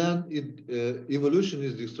 then evolution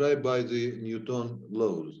is described by the Newton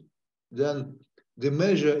laws. Then the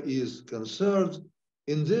measure is conserved.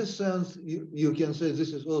 In this sense, you can say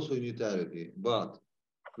this is also unitarity, but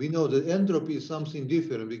we know that entropy is something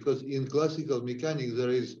different, because in classical mechanics, there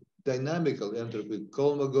is dynamical entropy,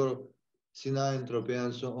 Kolmogorov, Sinai entropy,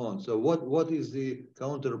 and so on. So what is the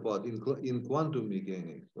counterpart in quantum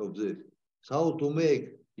mechanics of this? How to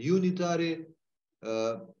make unitary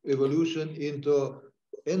evolution into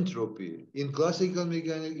entropy. In classical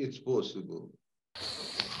mechanics, it's possible.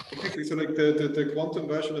 Exactly. So like the quantum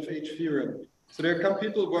version of H theorem. So there are some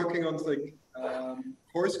people working on like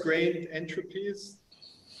coarse-grained entropies,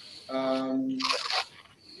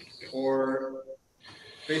 or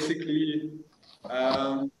basically,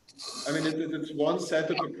 I mean, it's one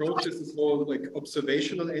set of approaches is called like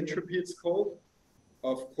observational entropy, it's called,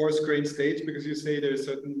 of coarse-grained states, because you say there are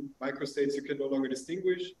certain microstates you can no longer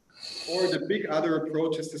distinguish. Or the big other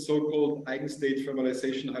approach is the so-called eigenstate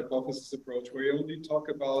formalization hypothesis approach, where you only talk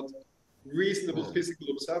about reasonable physical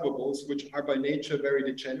observables, which are by nature very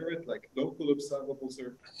degenerate, like local observables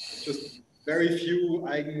are just very few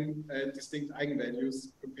distinct eigenvalues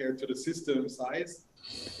compared to the system size.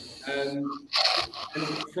 And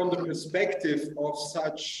from the perspective of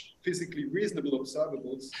such physically reasonable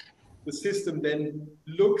observables, the system then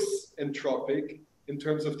looks entropic in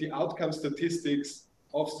terms of the outcome statistics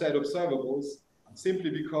of said observables, simply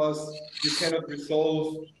because you cannot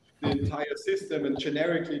resolve the entire system and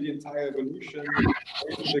generically the entire evolution,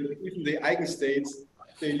 even the eigenstates,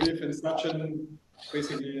 they live in such an,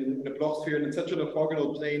 basically in a Bloch sphere, in such an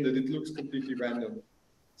orthogonal plane that it looks completely random.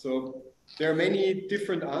 So there are many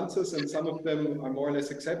different answers, and some of them are more or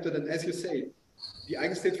less accepted. And as you say, the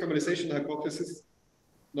eigenstate formalization hypothesis,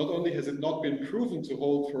 not only has it not been proven to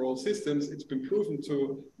hold for all systems, it's been proven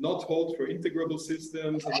to not hold for integrable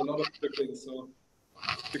systems and a lot of other things. So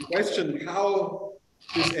the question how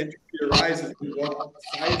this entropy arises and what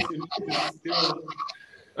size it is still...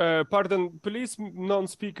 Pardon, please,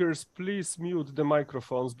 non-speakers, please mute the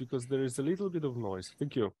microphones because there is a little bit of noise.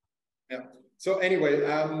 Thank you. Yeah. So anyway,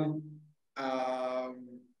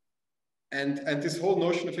 and this whole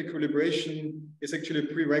notion of equilibration is actually a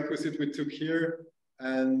prerequisite we took here,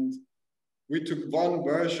 and we took one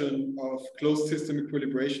version of closed system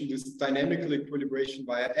equilibration, this dynamical equilibration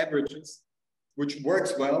via averages, which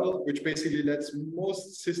works well, which basically lets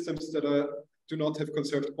most systems that do not have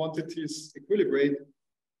conserved quantities equilibrate.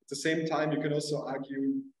 At the same time, you can also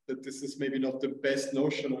argue that this is maybe not the best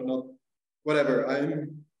notion or not, whatever.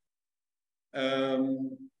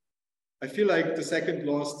 I feel like the second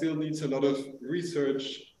law still needs a lot of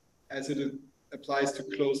research as it applies to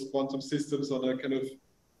closed quantum systems on a kind of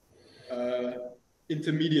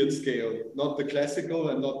intermediate scale, not the classical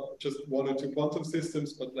and not just one or two quantum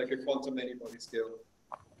systems, but like a quantum many-body scale.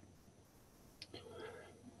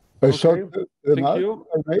 Okay, short remark, thank you.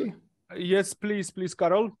 if I may? Yes, please,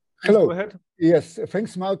 Karol. Please Hello. go ahead. Yes,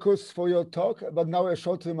 thanks, Markus, for your talk. But now a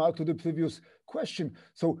short remark to the previous question.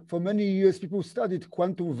 So for many years, people studied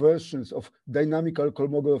quantum versions of dynamical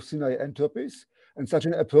Kolmogorov-Sinai entropies, and such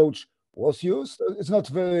an approach was used. It's not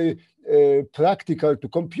very practical to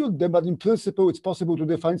compute them, but in principle, it's possible to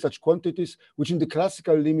define such quantities which in the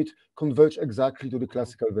classical limit converge exactly to the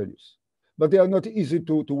classical values. But they are not easy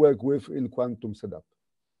to work with in quantum setup.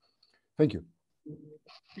 Thank you.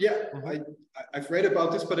 Yeah, I've read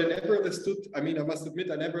about this, but I never understood. I mean, I must admit,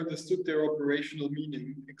 I never understood their operational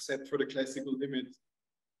meaning, except for the classical limit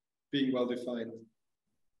being well defined.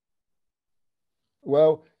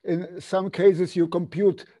 Well, in some cases, you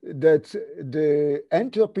compute that the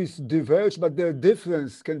entropies diverge, but their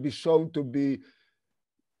difference can be shown to be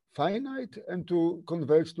finite and to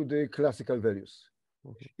converge to the classical values.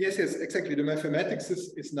 Yes, exactly. The mathematics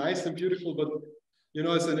is nice and beautiful, but you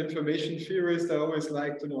know, as an information theorist, I always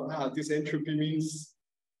like to know, this entropy means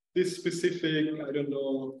this specific, I don't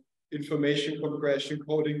know, information compression,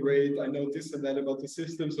 coding rate. I know this and that about the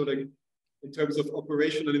system. So like in terms of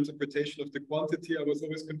operational interpretation of the quantity, I was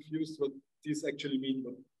always confused what these actually mean.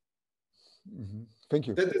 Thank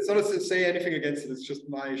you. It's not to say anything against it. It's just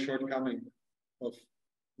my shortcoming of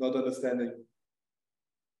not understanding.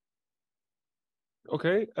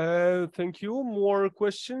 Okay, thank you. More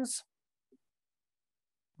questions?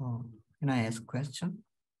 Can I ask a question?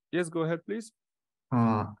 Yes, go ahead, please.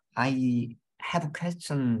 I have a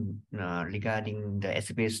question regarding the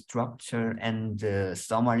SBS structure and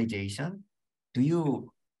summarization. Do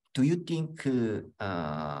you think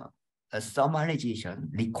a summarization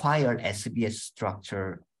require SBS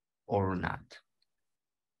structure or not?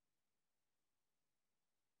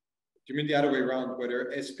 Do you mean the other way around,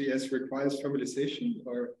 whether SBS requires formalization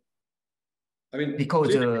or? I mean, because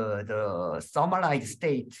the summarized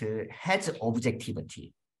state has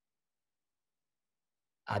objectivity,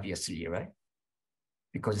 obviously, right?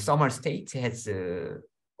 Because summer state has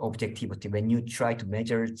objectivity. When you try to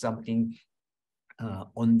measure something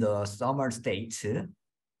on the summer state,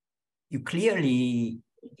 you clearly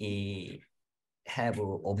have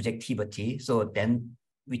objectivity. So then,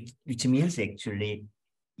 which means actually,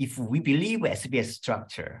 if we believe SBS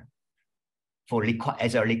structure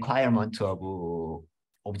as a requirement of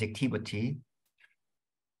objectivity,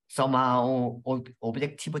 somehow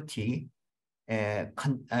objectivity, the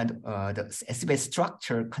SBS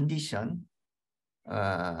structure condition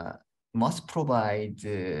must provide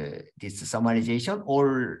this summarization,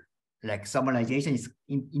 or like summarization is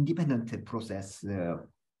independent process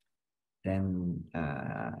then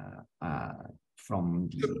from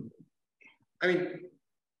the. I mean,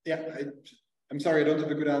 yeah. I'm sorry, I don't have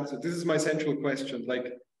a good answer. This is my central question. Like,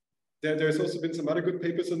 there's also been some other good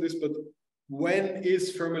papers on this, but when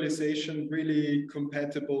is formalization really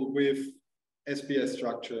compatible with SBS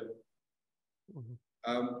structure?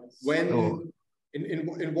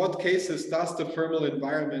 In what cases does the thermal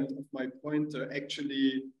environment of my pointer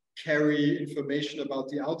actually carry information about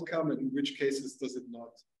the outcome, and in which cases does it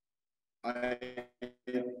not?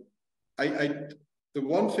 The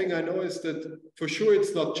one thing I know is that for sure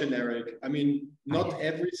it's not generic. I mean, not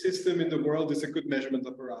every system in the world is a good measurement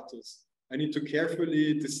apparatus. I need to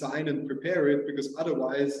carefully design and prepare it, because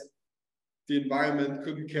otherwise the environment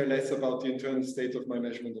couldn't care less about the internal state of my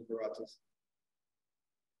measurement apparatus.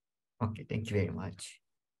 Okay, thank you very much.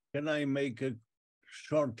 Can I make a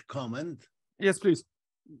short comment? Yes, please.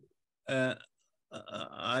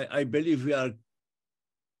 I believe we are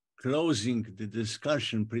closing the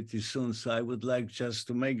discussion pretty soon, so I would like just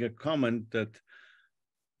to make a comment that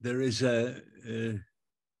there is a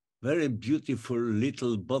very beautiful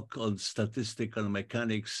little book on statistical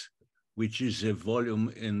mechanics, which is a volume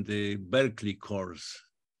in the Berkeley course.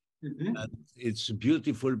 And it's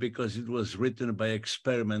beautiful because it was written by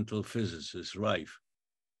experimental physicist Rife.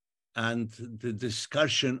 and the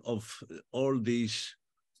discussion of all these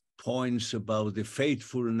points about the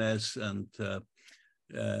faithfulness and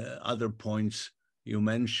other points you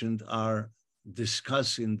mentioned are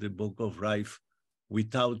discussed in the book of Reif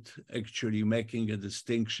without actually making a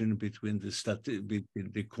distinction between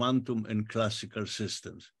the quantum and classical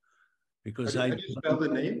systems. Because How do you spell the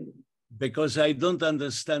name? Because I don't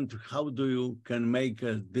understand how do you can make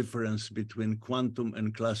a difference between quantum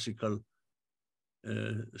and classical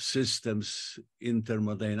systems in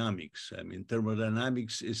thermodynamics. I mean,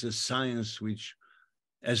 thermodynamics is a science which,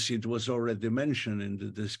 as it was already mentioned in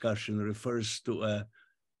the discussion, refers to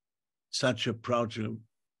such a project,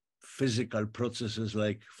 physical processes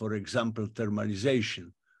like, for example,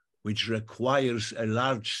 thermalization, which requires a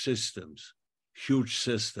large systems, huge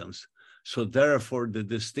systems. So therefore, the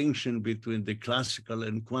distinction between the classical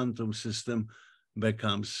and quantum system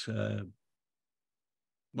becomes,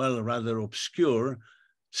 well, rather obscure.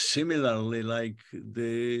 Similarly, like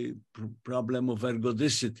the problem of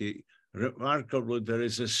ergodicity. Remarkable, there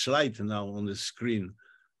is a slide now on the screen,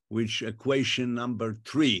 which equation number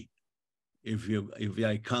 3, if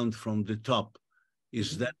I count from the top,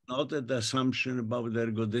 is that not an assumption about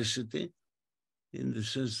ergodicity in the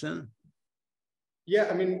system? Yeah,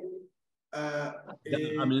 I mean,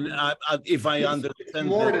 if I understand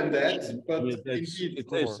more than that, but indeed,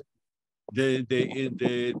 it is.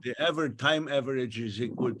 The time average is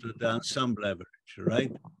equal to the ensemble average,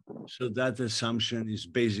 right? So that assumption is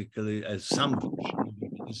basically assumption.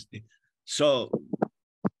 So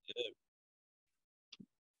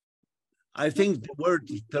I think the word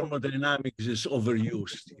thermodynamics is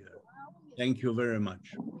overused here. Thank you very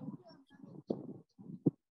much.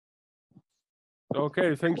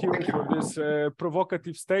 Okay, thank you for this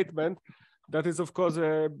provocative statement. That is, of course,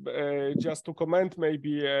 just to comment,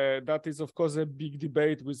 maybe that is, of course, a big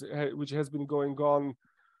debate which has been going on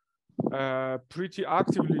pretty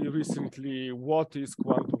actively recently. What is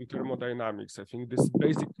quantum thermodynamics? I think this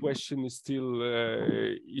basic question is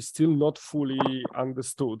still not fully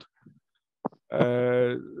understood.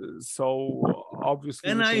 So obviously,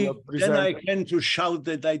 then I can to shout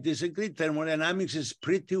that I disagree. Thermodynamics is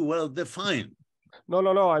pretty well defined.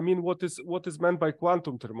 No. I mean, what is meant by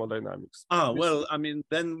quantum thermodynamics? Well, I mean,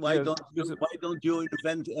 then why don't you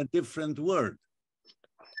invent a different word?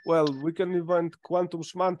 Well, we can invent quantum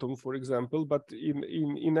schmantum, for example, but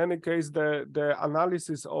in any case, the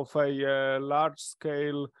analysis of a large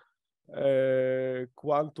scale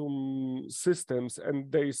quantum systems and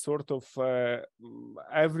they sort of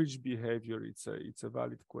average behavior, it's a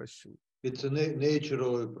valid question. It's a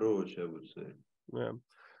natural approach, I would say. Yeah.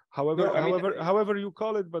 However you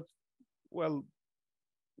call it, but well.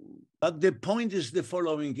 But the point is the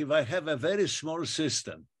following: if I have a very small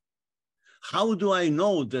system, how do I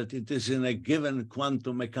know that it is in a given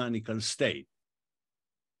quantum mechanical state?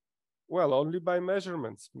 Well, only by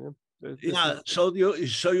measurements. Yeah. So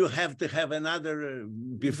you have to have another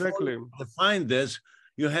before exactly. you define this.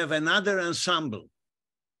 You have another ensemble,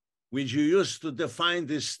 which you use to define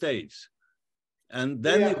these states. And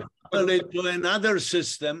then you couple it to another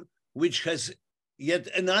system, which has yet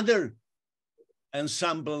another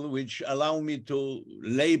ensemble, which allow me to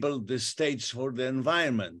label the states for the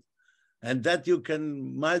environment. And that you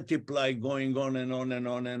can multiply going on and on and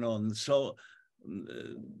on and on. So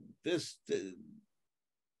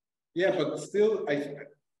yeah, but still,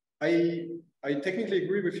 I technically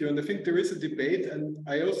agree with you. And I think there is a debate. And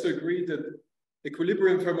I also agree that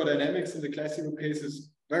equilibrium thermodynamics in the classical case is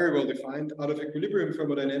very well defined. Out of equilibrium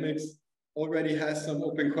thermodynamics already has some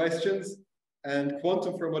open questions, and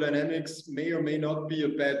quantum thermodynamics may or may not be a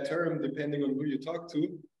bad term depending on who you talk to,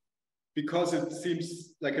 because it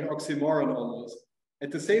seems like an oxymoron almost. At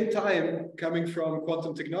the same time, coming from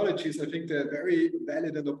quantum technologies, I think they're very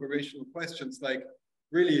valid and operational questions, like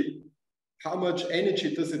really, how much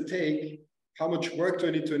energy does it take? How much work do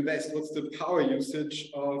I need to invest? What's the power usage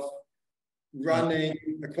of running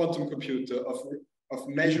a quantum computer, of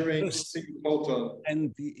measuring a single photon?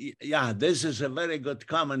 And yeah, this is a very good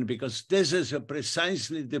comment, because this is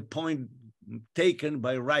precisely the point taken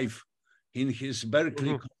by Reif in his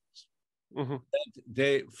Berkeley course. That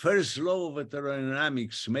the first law of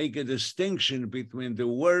thermodynamics make a distinction between the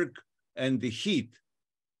work and the heat.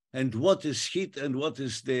 And what is heat and what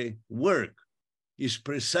is the work is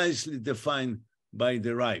precisely defined by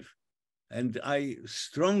the Reif. And I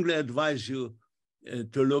strongly advise you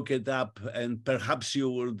to look it up, and perhaps you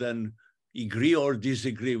will then agree or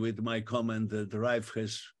disagree with my comment that Reif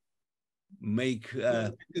has make.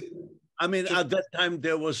 I mean, at that time,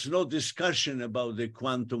 there was no discussion about the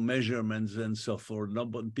quantum measurements and so forth. No,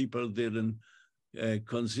 but people didn't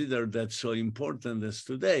consider that so important as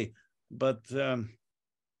today. but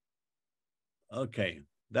okay,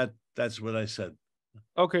 that's what I said.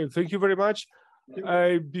 Okay, thank you very much.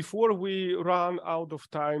 Before we run out of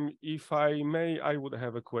time, if I may, I would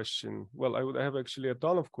have a question. Well, I would have actually a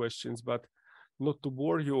ton of questions, but not to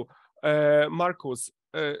bore you. Markus,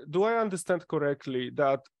 do I understand correctly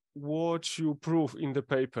that what you prove in the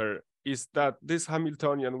paper is that this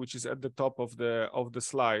Hamiltonian, which is at the top of the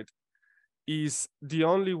slide, is the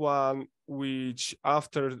only one which,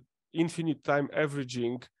 after infinite time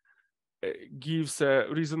averaging, gives a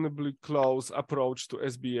reasonably close approach to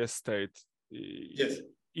SBS state? Yes.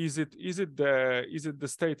 Is it the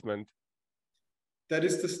statement? That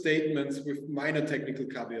is the statement with minor technical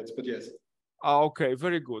caveats, but yes. Okay,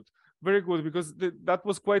 very good, because that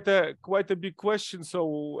was quite a big question.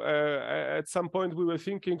 So at some point we were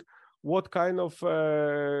thinking, what kind of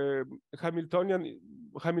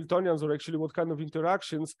Hamiltonians, or actually what kind of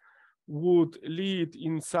interactions would lead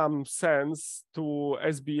in some sense to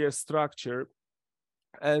SBS structure.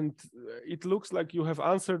 And it looks like you have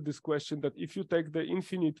answered this question, that if you take the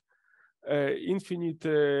infinite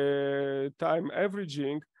time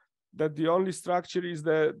averaging, that the only structure is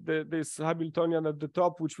this Hamiltonian at the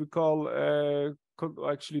top, which we call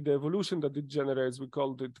actually the evolution that it generates, we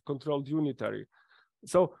call it controlled unitary.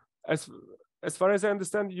 So as far as I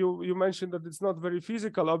understand, you mentioned that it's not very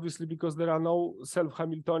physical, obviously, because there are no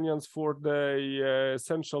self-Hamiltonians for the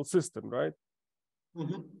central system, right?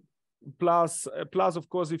 Mm-hmm. Plus, of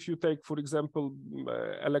course, if you take, for example,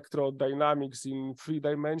 electrodynamics in 3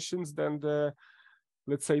 dimensions, then the,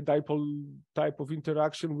 let's say, dipole type of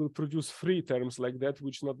interaction will produce 3 terms like that,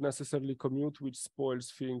 which not necessarily commute, which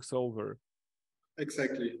spoils things over.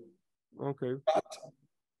 Exactly. Okay. But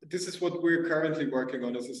this is what we're currently working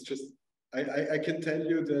on. This is just, I can tell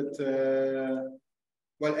you that,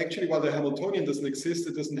 well, actually, while the Hamiltonian doesn't exist,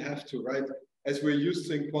 it doesn't have to, right? As we're used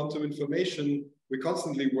to in quantum information, we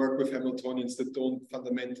constantly work with Hamiltonians that don't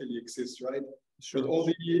fundamentally exist, right? Sure. But all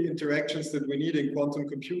the interactions that we need in quantum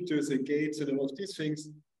computers and gates and all of these things,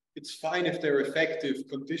 it's fine if they're effective,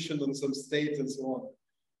 conditioned on some state and so on.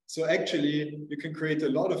 So actually, you can create a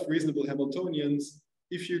lot of reasonable Hamiltonians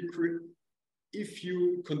if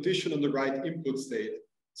you condition on the right input state.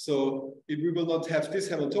 So we will not have this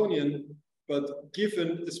Hamiltonian, but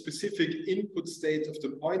given a specific input state of the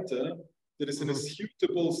pointer that is in a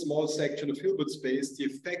suitable small section of Hilbert space, the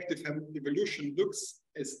effective evolution looks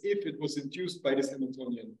as if it was induced by this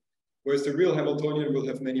Hamiltonian. Whereas the real Hamiltonian will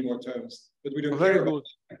have many more terms. But we don't care about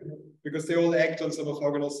it because they all act on some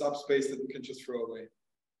orthogonal subspace that we can just throw away.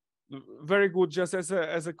 Very good. Just as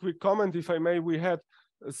a quick comment, if I may, we had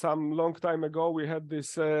some long time ago, we had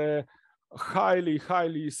this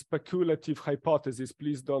highly speculative hypothesis.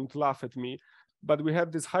 Please don't laugh at me. But we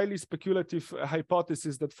had this highly speculative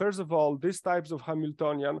hypothesis that, first of all, these types of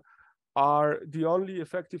Hamiltonian are the only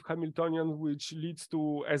effective Hamiltonian which leads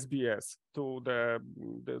to SBS, to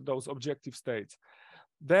those objective states.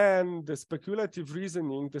 Then the speculative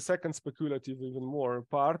reasoning, the second speculative even more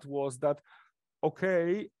part, was that,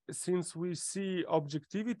 okay, since we see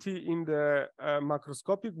objectivity in the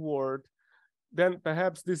macroscopic world, then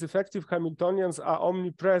perhaps these effective Hamiltonians are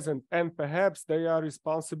omnipresent, and perhaps they are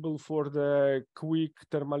responsible for the quick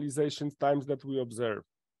thermalization times that we observe.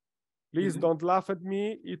 Please don't laugh at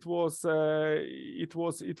me. It was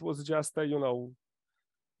just a,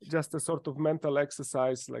 just a sort of mental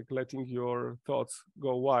exercise, like letting your thoughts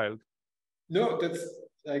go wild. No, that's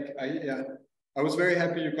like I was very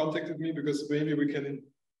happy you contacted me, because maybe we can,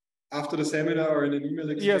 after the seminar or in an email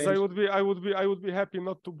exchange. Yes, I would be happy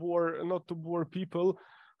not to bore people.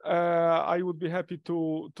 I would be happy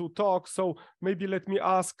to talk. So maybe let me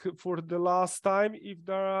ask for the last time if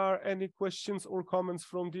there are any questions or comments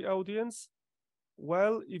from the audience.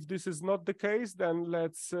 Well, if this is not the case, then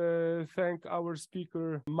let's thank our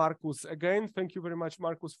speaker, Markus, again. Thank you very much,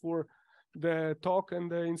 Markus, for the talk and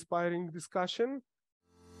the inspiring discussion.